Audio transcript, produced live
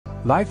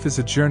Life is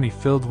a journey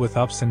filled with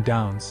ups and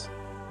downs,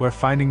 where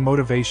finding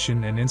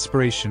motivation and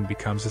inspiration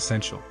becomes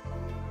essential.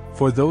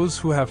 For those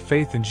who have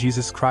faith in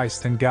Jesus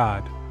Christ and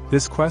God,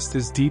 this quest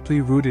is deeply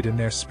rooted in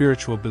their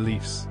spiritual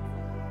beliefs.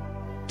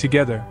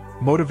 Together,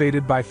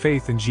 motivated by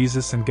faith in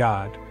Jesus and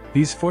God,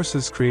 these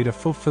forces create a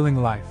fulfilling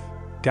life,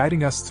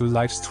 guiding us through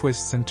life's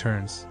twists and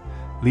turns,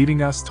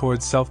 leading us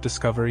towards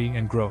self-discovery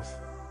and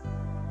growth.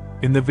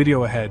 In the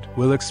video ahead,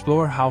 we'll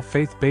explore how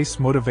faith-based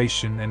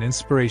motivation and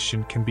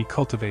inspiration can be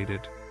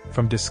cultivated,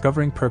 from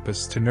discovering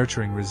purpose to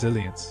nurturing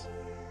resilience.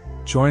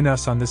 Join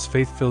us on this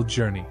faith-filled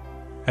journey,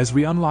 as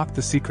we unlock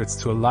the secrets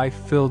to a life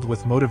filled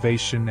with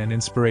motivation and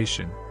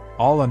inspiration,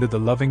 all under the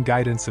loving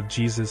guidance of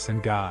Jesus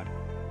and God.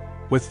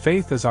 With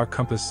faith as our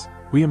compass,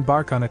 we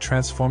embark on a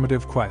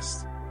transformative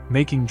quest,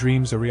 making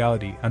dreams a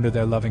reality under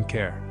their loving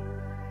care.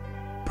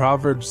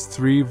 Proverbs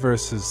 3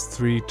 verses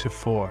 3 to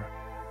 4.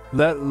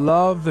 Let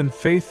love and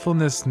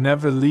faithfulness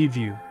never leave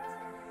you.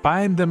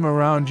 Bind them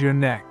around your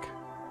neck.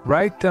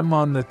 Write them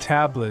on the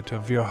tablet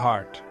of your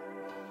heart.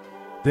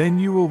 Then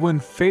you will win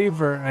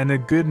favor and a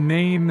good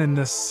name in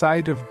the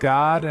sight of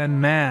God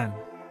and man.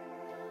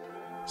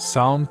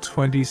 Psalm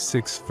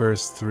 26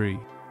 verse 3.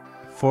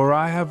 For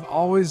I have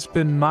always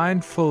been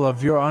mindful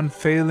of your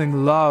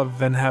unfailing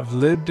love and have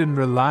lived in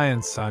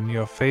reliance on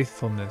your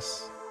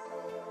faithfulness.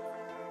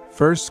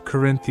 1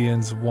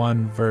 Corinthians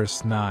 1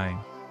 verse 9.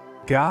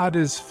 God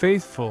is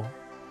faithful,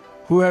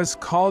 who has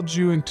called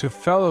you into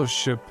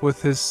fellowship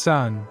with His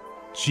Son,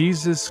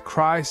 Jesus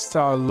Christ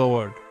our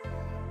Lord.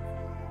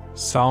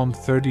 Psalm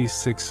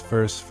 36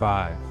 verse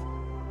 5.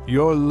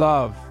 Your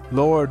love,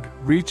 Lord,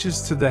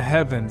 reaches to the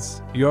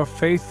heavens, your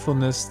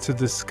faithfulness to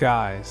the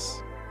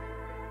skies.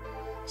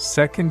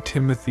 2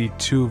 Timothy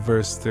 2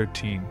 verse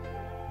 13.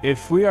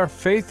 If we are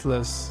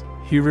faithless,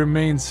 He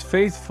remains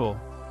faithful,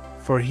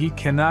 for He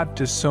cannot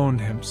disown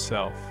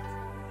Himself.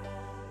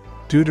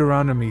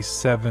 Deuteronomy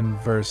 7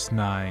 verse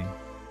 9.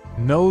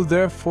 Know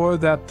therefore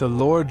that the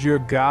Lord your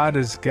God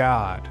is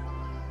God.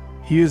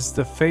 He is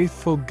the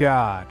faithful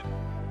God,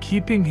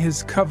 keeping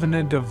His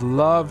covenant of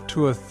love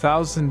to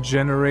 1,000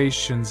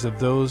 generations of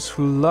those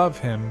who love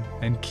Him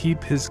and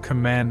keep His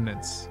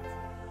commandments.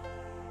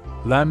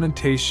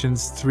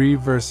 Lamentations 3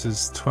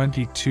 verses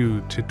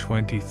 22 to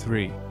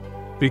 23.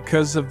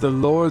 Because of the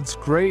Lord's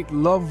great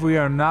love we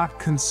are not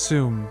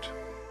consumed,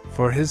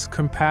 for His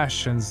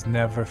compassions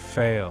never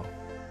fail.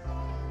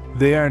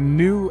 They are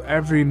new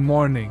every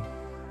morning.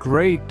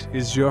 Great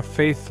is your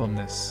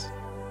faithfulness.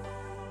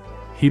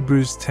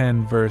 Hebrews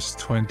 10 verse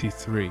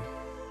 23.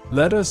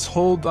 Let us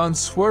hold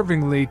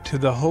unswervingly to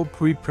the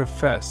hope we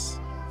profess,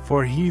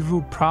 for He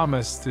who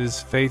promised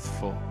is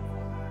faithful.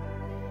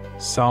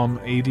 Psalm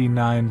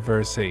 89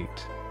 verse 8.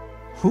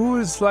 Who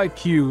is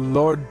like you,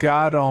 Lord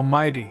God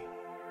Almighty?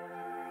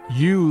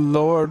 You,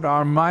 Lord,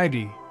 are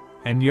mighty,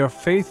 and your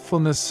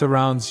faithfulness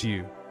surrounds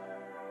you.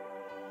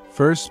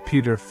 1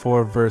 Peter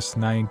 4 verse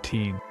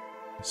 19.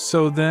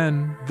 So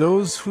then,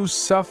 those who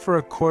suffer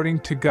according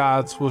to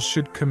God's will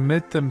should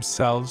commit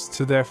themselves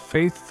to their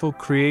faithful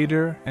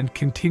Creator and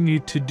continue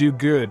to do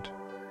good.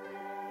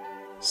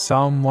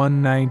 Psalm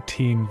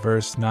 119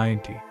 verse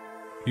 90.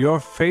 Your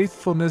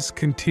faithfulness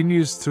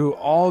continues through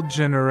all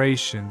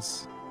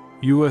generations.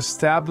 You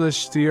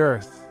establish the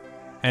earth,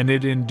 and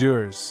it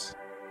endures.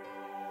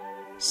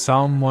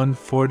 Psalm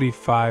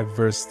 145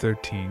 verse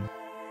 13.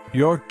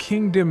 Your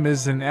kingdom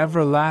is an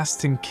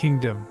everlasting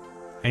kingdom,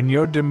 and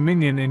your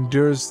dominion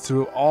endures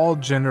through all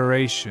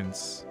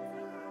generations.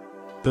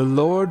 The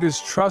Lord is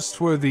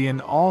trustworthy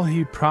in all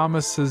He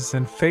promises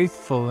and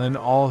faithful in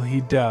all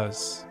He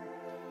does.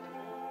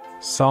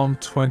 Psalm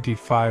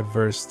 25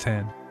 verse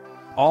 10.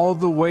 All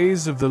the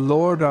ways of the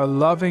Lord are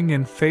loving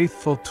and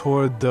faithful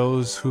toward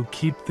those who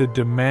keep the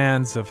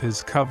demands of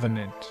His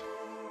covenant.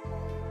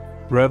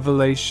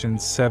 Revelation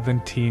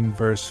 17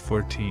 verse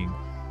 14.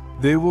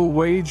 They will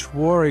wage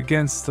war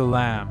against the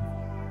Lamb,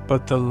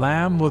 but the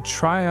Lamb will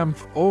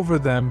triumph over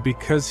them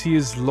because He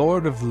is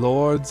Lord of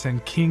lords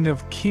and King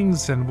of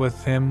kings, and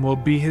with Him will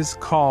be His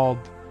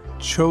called,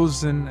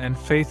 chosen, and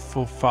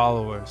faithful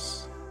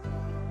followers.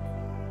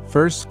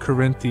 1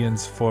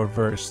 Corinthians 4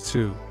 verse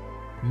 2.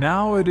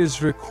 Now it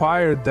is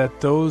required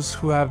that those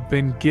who have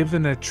been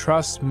given a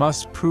trust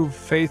must prove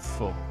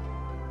faithful.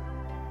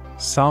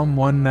 Psalm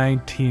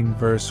 119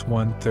 verse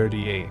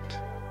 138.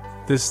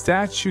 The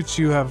statutes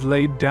you have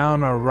laid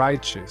down are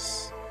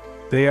righteous.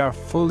 They are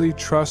fully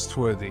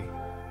trustworthy.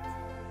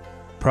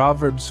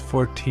 Proverbs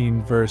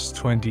 14 verse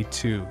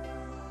 22.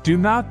 Do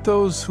not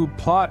those who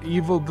plot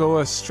evil go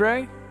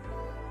astray?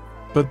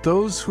 But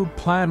those who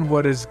plan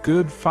what is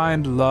good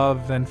find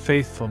love and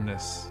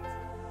faithfulness.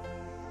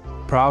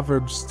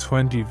 Proverbs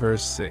 20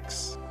 verse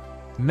 6.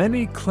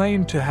 Many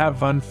claim to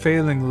have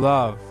unfailing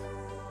love,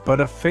 but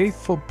a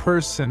faithful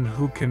person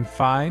who can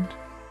find?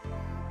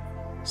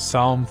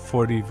 Psalm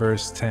 40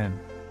 verse 10.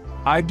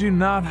 I do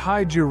not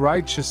hide your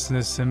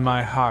righteousness in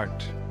my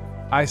heart.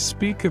 I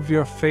speak of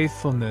your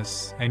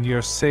faithfulness and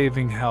your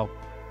saving help.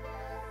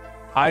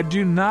 I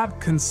do not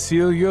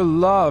conceal your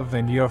love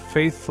and your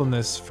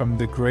faithfulness from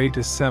the great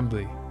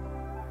assembly.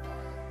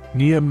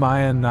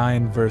 Nehemiah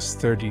 9 verse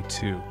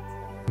 32.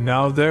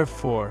 Now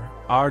therefore,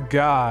 our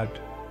God,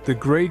 the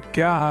great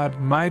God,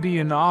 mighty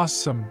and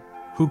awesome,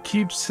 who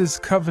keeps his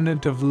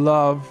covenant of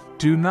love,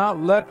 do not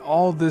let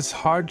all this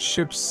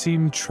hardship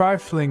seem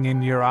trifling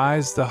in your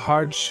eyes, the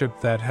hardship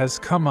that has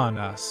come on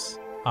us,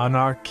 on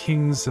our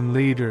kings and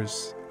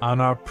leaders, on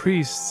our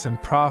priests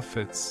and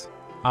prophets,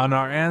 on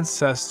our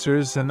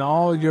ancestors and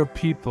all your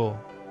people,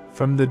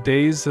 from the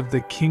days of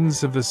the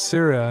kings of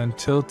Assyria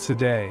until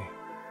today.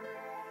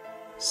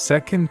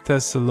 2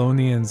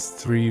 Thessalonians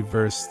 3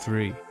 verse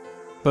 3.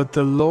 But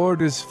the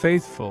Lord is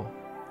faithful,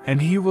 and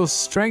he will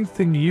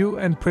strengthen you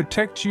and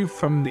protect you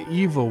from the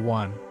evil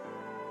one.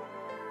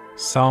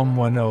 Psalm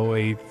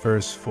 108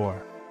 verse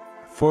 4.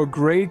 For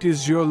great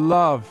is your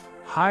love,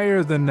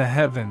 higher than the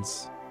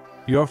heavens.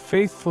 Your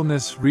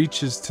faithfulness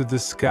reaches to the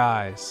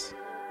skies.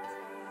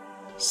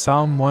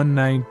 Psalm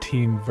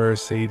 119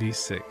 verse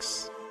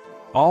 86.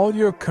 All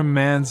your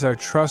commands are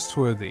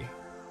trustworthy.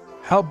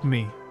 Help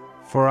me,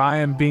 for I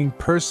am being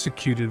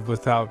persecuted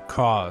without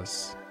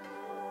cause.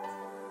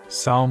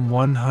 Psalm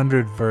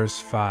 100 verse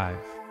 5.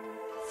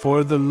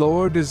 For the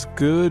Lord is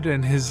good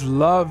and his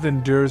love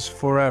endures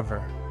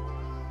forever.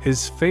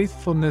 His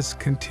faithfulness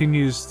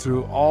continues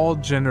through all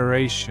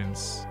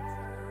generations.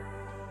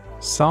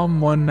 Psalm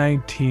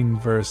 119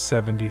 verse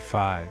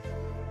 75.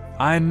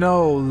 I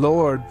know,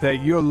 Lord,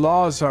 that your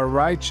laws are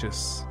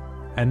righteous,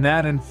 and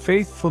that in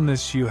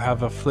faithfulness you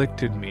have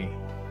afflicted me.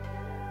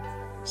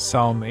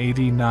 Psalm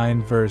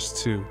 89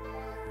 verse 2.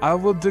 I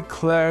will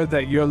declare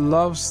that your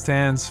love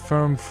stands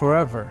firm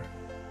forever,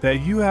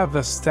 that you have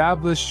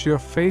established your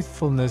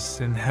faithfulness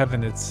in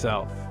heaven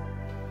itself.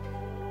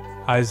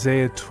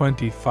 Isaiah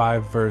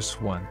 25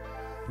 verse 1.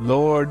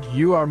 Lord,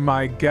 you are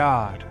my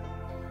God.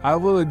 I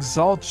will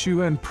exalt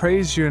you and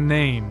praise your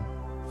name,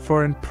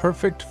 for in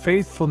perfect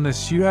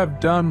faithfulness you have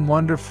done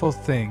wonderful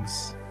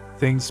things,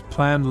 things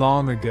planned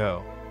long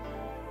ago.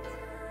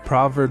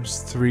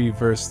 Proverbs 3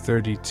 verse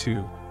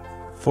 32.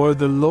 For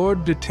the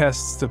Lord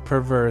detests the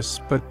perverse,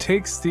 but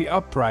takes the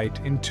upright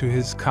into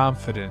his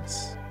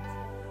confidence.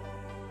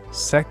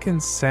 2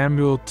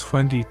 Samuel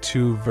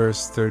 22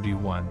 verse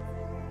 31.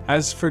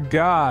 As for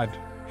God,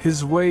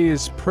 his way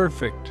is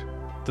perfect,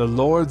 the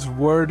Lord's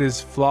word is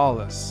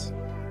flawless.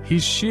 He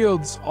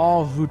shields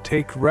all who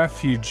take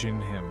refuge in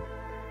him.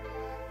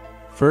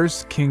 1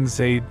 Kings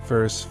 8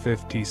 verse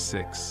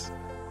 56.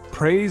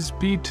 Praise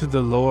be to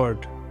the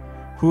Lord,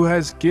 who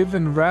has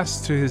given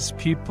rest to his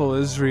people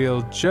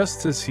Israel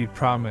just as he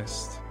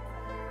promised.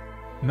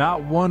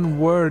 Not one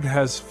word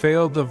has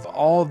failed of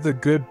all the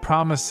good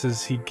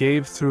promises he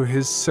gave through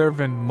his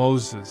servant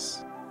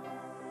Moses.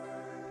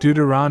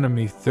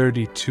 Deuteronomy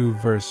 32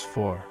 verse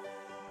 4.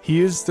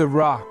 He is the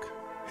rock,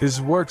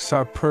 his works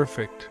are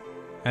perfect,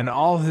 and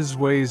all his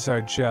ways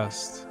are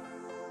just.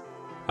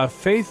 A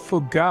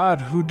faithful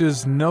God who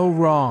does no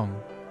wrong,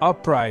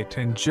 upright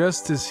and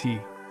just is he.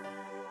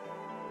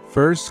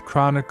 1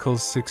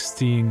 Chronicles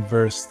 16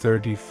 verse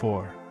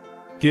 34.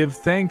 Give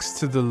thanks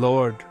to the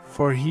Lord,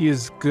 for he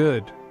is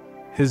good,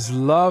 his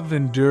love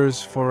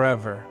endures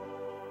forever.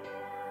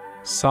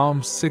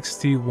 Psalm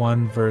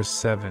 61 verse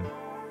 7.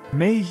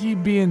 May he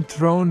be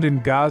enthroned in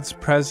God's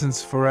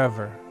presence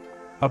forever.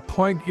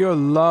 Appoint your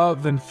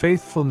love and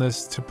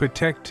faithfulness to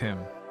protect him.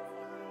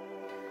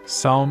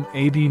 Psalm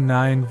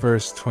 89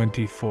 verse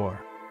 24.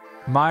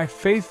 My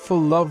faithful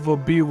love will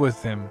be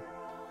with him,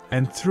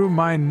 and through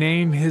my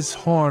name his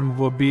horn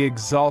will be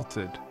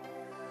exalted.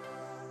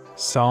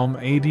 Psalm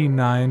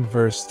 89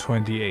 verse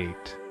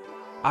 28.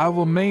 I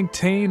will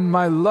maintain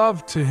my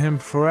love to him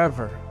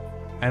forever,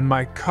 and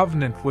my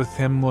covenant with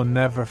him will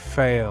never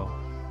fail.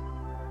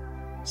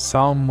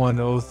 Psalm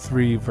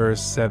 103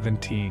 verse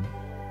 17.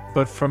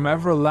 But from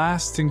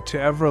everlasting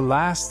to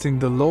everlasting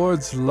the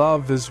Lord's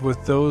love is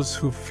with those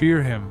who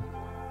fear him,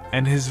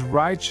 and his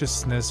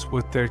righteousness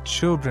with their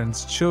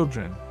children's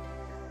children.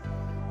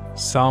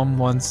 Psalm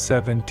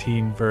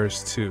 117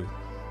 verse 2.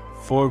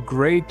 For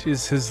great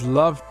is his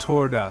love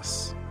toward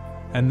us,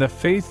 and the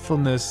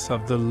faithfulness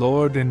of the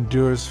Lord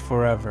endures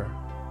forever.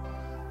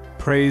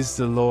 Praise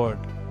the Lord.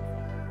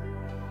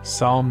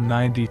 Psalm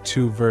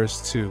 92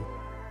 verse 2.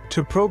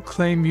 To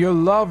proclaim your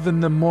love in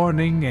the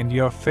morning and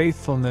your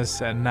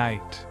faithfulness at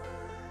night.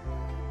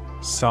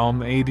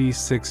 Psalm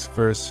 86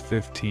 verse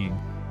 15.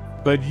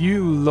 But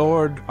you,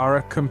 Lord, are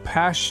a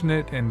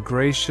compassionate and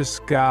gracious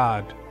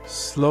God,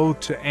 slow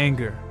to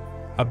anger,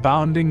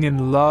 abounding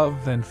in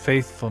love and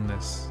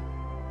faithfulness.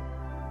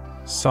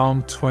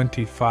 Psalm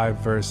 25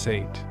 verse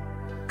 8.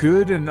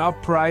 Good and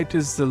upright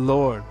is the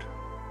Lord,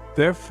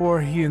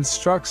 therefore he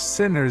instructs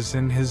sinners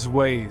in his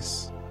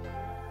ways.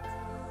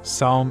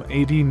 Psalm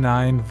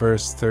 89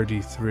 verse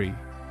 33.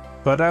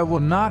 But I will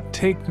not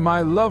take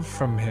my love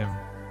from him,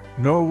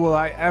 nor will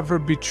I ever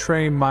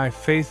betray my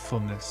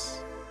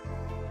faithfulness.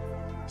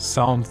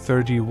 Psalm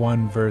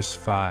 31 verse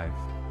 5.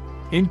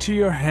 Into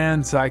your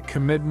hands I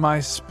commit my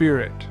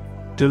spirit.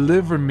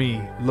 Deliver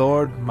me,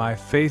 Lord, my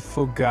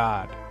faithful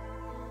God.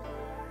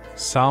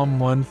 Psalm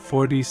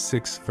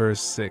 146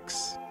 verse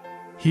 6.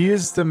 He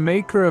is the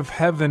maker of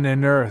heaven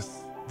and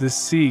earth, the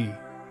sea,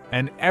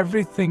 and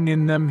everything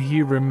in them.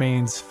 He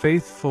remains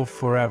faithful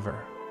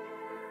forever.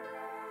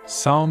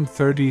 Psalm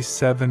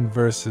 37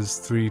 verses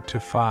 3 to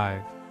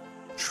 5.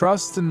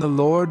 Trust in the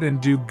Lord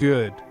and do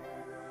good.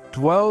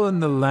 Dwell in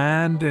the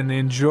land and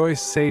enjoy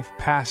safe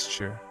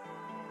pasture.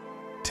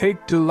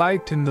 Take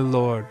delight in the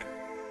Lord,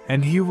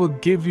 and He will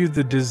give you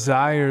the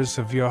desires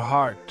of your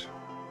heart.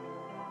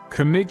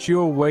 Commit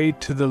your way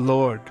to the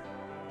Lord.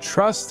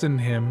 Trust in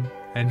Him,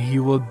 and He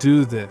will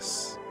do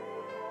this.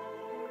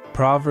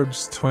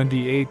 Proverbs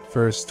 28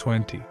 verse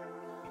 20.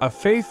 A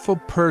faithful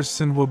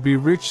person will be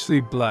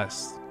richly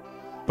blessed,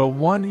 but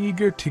one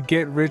eager to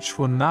get rich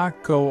will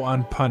not go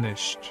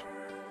unpunished.